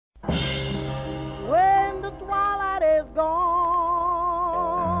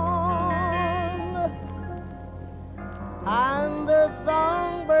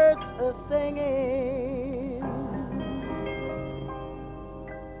singing.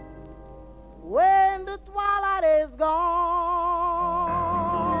 When the twilight is gone,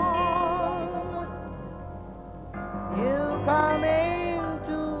 you come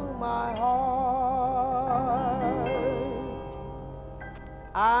into my heart,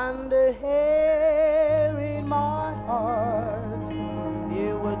 and here in my heart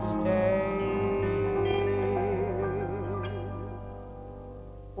you would stay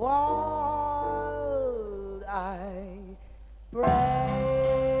while I pray.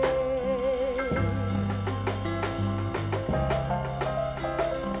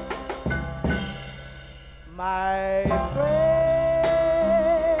 My prayer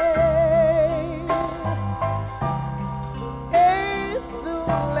is to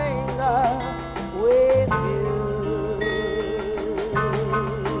linger with you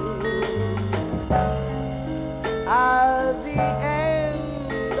at the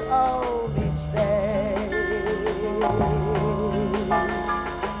end of each day,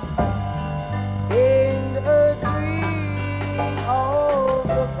 in a dream of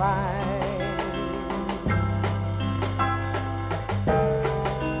the vine.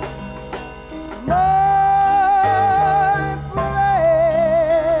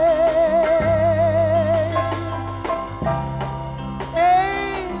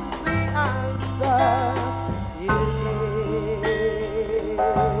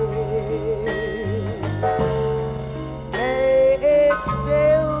 May it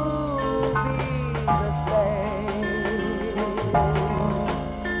still be the same.